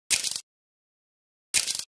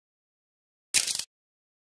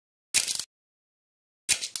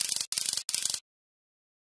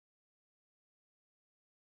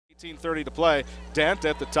18:30 to play. Dent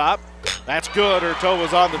at the top. That's good. Her toe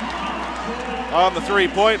was on the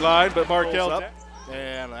three-point line, but Markell up.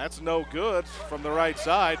 And that's no good from the right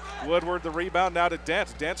side. Woodward the rebound now to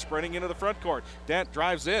Dent. Dent sprinting into the front court. Dent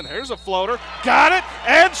drives in. Here's a floater. Got it,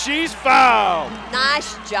 and she's fouled.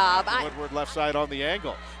 Nice job. Woodward left side on the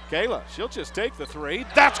angle. Kayla, she'll just take the three.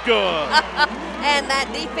 That's good. And that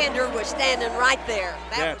defender was standing right there.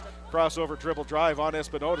 Dent. Crossover dribble drive on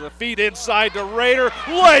Espinosa. Feed inside to Raider.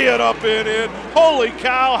 Lay it up and in. Holy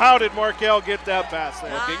cow, how did Markell get that pass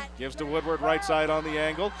there? Gives to Woodward right side on the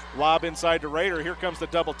angle. Lob inside to Raider. Here comes the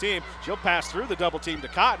double team. She'll pass through the double team to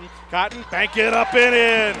Cotton. Cotton, bank it up and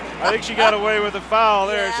in. I think she got away with a foul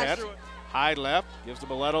there. Yeah, high left, gives to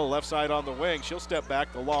Mileto, left side on the wing. She'll step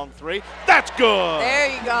back, the long three. That's good! There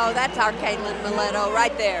you go. That's our Caitlin Mileto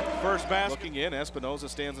right there. First pass, looking in. Espinosa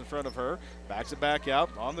stands in front of her, backs it back out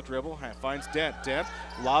on the dribble, finds Dent. Dent,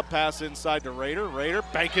 lob pass inside to Raider. Raider,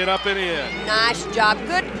 bank it up and in. Nice job.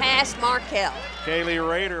 Good pass, Markell. Kaylee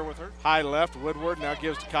Raider with her. High left, Woodward now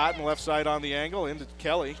gives to Cotton, left side on the angle, into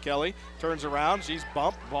Kelly. Kelly turns around, she's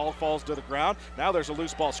bumped, ball falls to the ground. Now there's a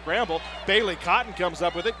loose ball scramble. Bailey Cotton comes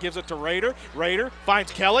up with it, gives it to Raider. Raider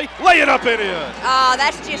finds Kelly, lay it up and in. Oh,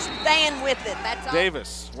 that's just staying with it. That's all.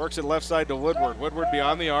 Davis works it left side to Woodward. Woodward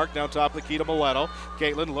beyond the arc, now top of the key to Mileto.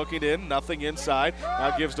 Caitlin looking in, nothing inside.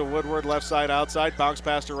 Now gives to Woodward left side outside, bounce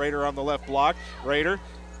pass to Raider on the left block. Raider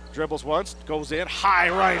dribbles once, goes in, high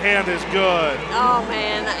right hand is good. Oh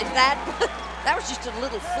man, that was just a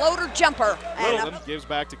little floater jumper. Littleton gives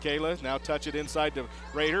back to Kayla, now touch it inside to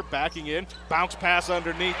Raider, backing in, bounce pass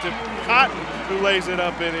underneath to Cotton, who lays it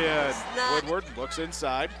up and in. Woodward looks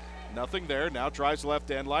inside, nothing there, now drives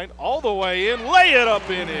left end line, all the way in, lay it up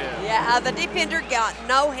and in. Yeah, the defender got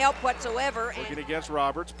no help whatsoever. Looking against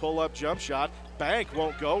Roberts, pull up jump shot, bank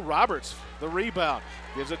won't go, Roberts the rebound,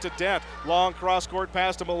 gives it to Dent, long cross court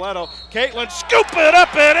pass to Mileto, Caitlin scoop it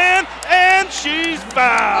up and in, and she's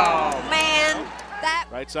fouled. Oh man, that.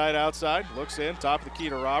 Right side outside, looks in, top of the key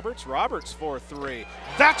to Roberts, Roberts for three,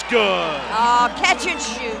 that's good. Oh, catch and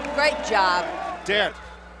shoot, great job. Dent,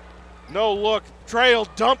 no look, trail,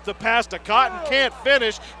 dump the pass to Cotton, can't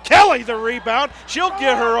finish. Kelly the rebound, she'll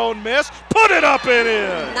get her own miss, put it up and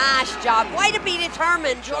in. Nice job, way to be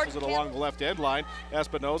determined, Jordan. It along the left end line,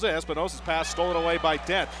 Espinosa's pass stolen away by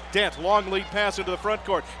Dent. Dent, long lead pass into the front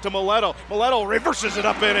court to Mileto. Mileto reverses it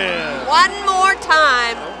up and in. One more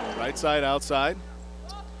time. Right side outside.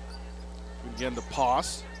 Again to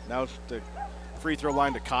Poss, now the free throw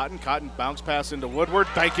line to Cotton. Cotton bounce pass into Woodward,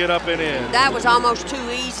 bank it up and in. That was almost too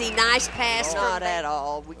easy. Nice pass. Not at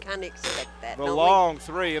all. We kind of expect that. The long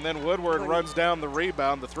three, and then Woodward runs down the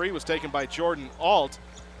rebound. The three was taken by Jordan Alt.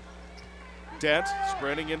 Dent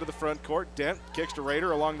sprinting into the front court. Dent kicks to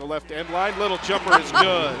Raider along the left end line. Little jumper is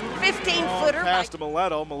good. 15-footer. Pass to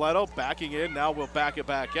Mileto. Mileto backing in. Now we'll back it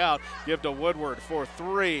back out. Give to Woodward for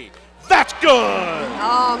three. That's good!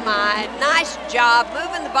 Oh my, nice job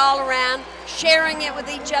moving the ball around, sharing it with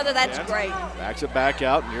each other. That's great. Backs it back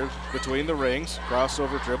out near between the rings.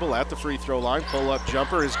 Crossover dribble at the free throw line. Pull up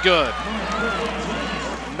jumper is good.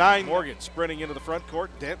 9. Morgan sprinting into the front court.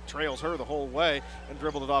 Dent trails her the whole way and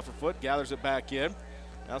dribbled it off her foot, gathers it back in.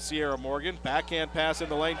 Now Sierra Morgan, backhand pass in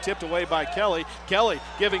the lane, tipped away by Kelly. Kelly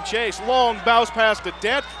giving chase, long bounce pass to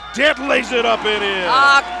Dent. Dent lays it up and in.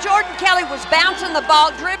 Jordan Kelly was bouncing the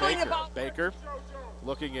ball, dribbling the ball. Baker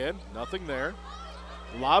looking in, nothing there.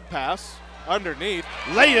 Lob pass underneath,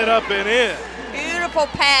 lay it up and in. Beautiful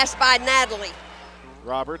pass by Natalie.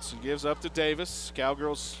 Roberts gives up to Davis.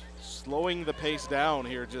 Cowgirls slowing the pace down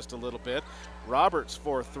here just a little bit. Roberts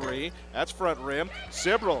for three, that's front rim.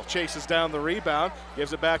 Sibrel chases down the rebound,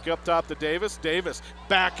 gives it back up top to Davis. Davis,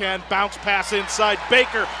 backhand bounce pass inside.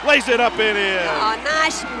 Baker lays it up and in. Oh,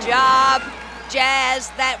 nice job,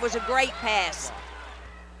 Jazz. That was a great pass.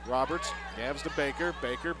 Roberts gabs to Baker.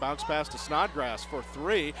 Baker bounce pass to Snodgrass for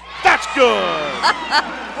three. That's good!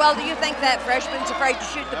 Well, do you think that freshman's afraid to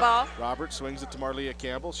shoot the ball? Roberts swings it to Marlia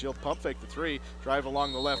Campbell. She'll pump fake the three, drive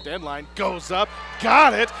along the left end line, goes up,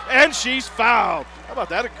 got it, and she's fouled. How about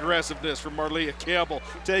that aggressiveness from Marlia Campbell,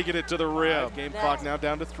 taking it to the rim. Game clock now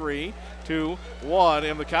down to 3, 2, 1,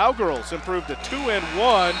 and the Cowgirls improved to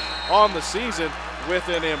 2-1 on the season with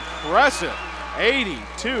an impressive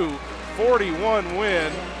 82-41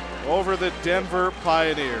 win over the Denver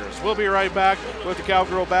Pioneers. We'll be right back with the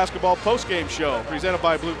Cowgirl Basketball postgame show presented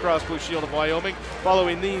by Blue Cross Blue Shield of Wyoming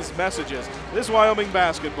following these messages. This is Wyoming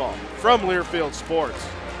Basketball from Learfield Sports.